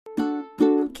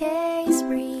case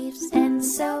briefs, and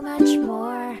so much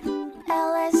more.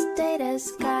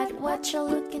 LSData's got what you're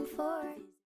looking for.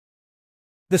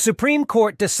 The Supreme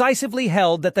Court decisively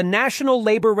held that the National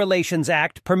Labor Relations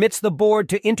Act permits the board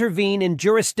to intervene in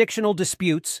jurisdictional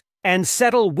disputes and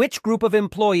settle which group of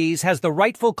employees has the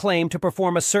rightful claim to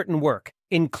perform a certain work,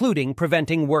 including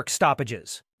preventing work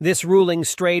stoppages. This ruling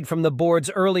strayed from the board's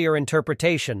earlier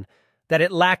interpretation that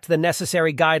it lacked the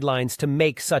necessary guidelines to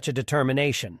make such a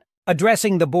determination.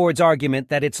 Addressing the board's argument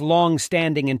that its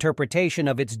long-standing interpretation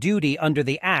of its duty under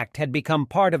the Act had become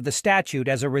part of the statute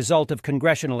as a result of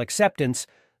congressional acceptance,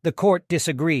 the court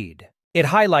disagreed. It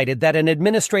highlighted that an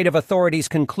administrative authority's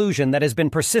conclusion that has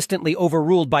been persistently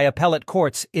overruled by appellate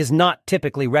courts is not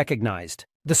typically recognized.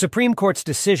 The Supreme Court's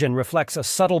decision reflects a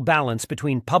subtle balance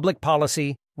between public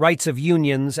policy, rights of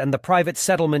unions, and the private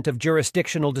settlement of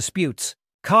jurisdictional disputes.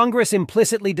 Congress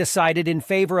implicitly decided in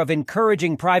favor of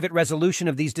encouraging private resolution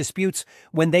of these disputes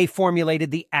when they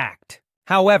formulated the Act.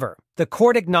 However, the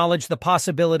court acknowledged the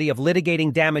possibility of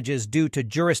litigating damages due to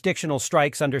jurisdictional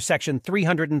strikes under Section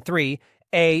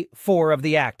 303(a)(4) of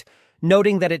the Act,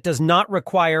 noting that it does not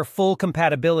require full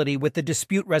compatibility with the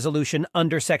dispute resolution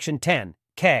under Section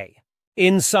 10(k).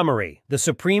 In summary, the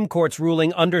Supreme Court's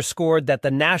ruling underscored that the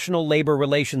National Labor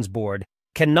Relations Board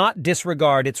cannot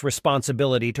disregard its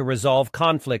responsibility to resolve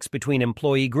conflicts between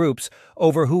employee groups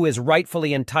over who is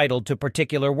rightfully entitled to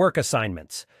particular work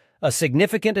assignments, a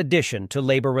significant addition to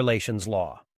labor relations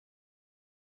law.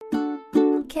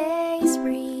 Case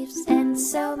briefs, and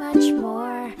so much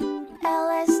more.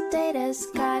 LSData's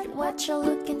got what you're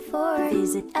looking for.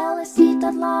 Visit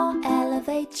lsd.law,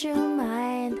 elevate your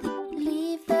mind.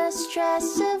 Leave the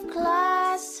stress of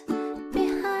class.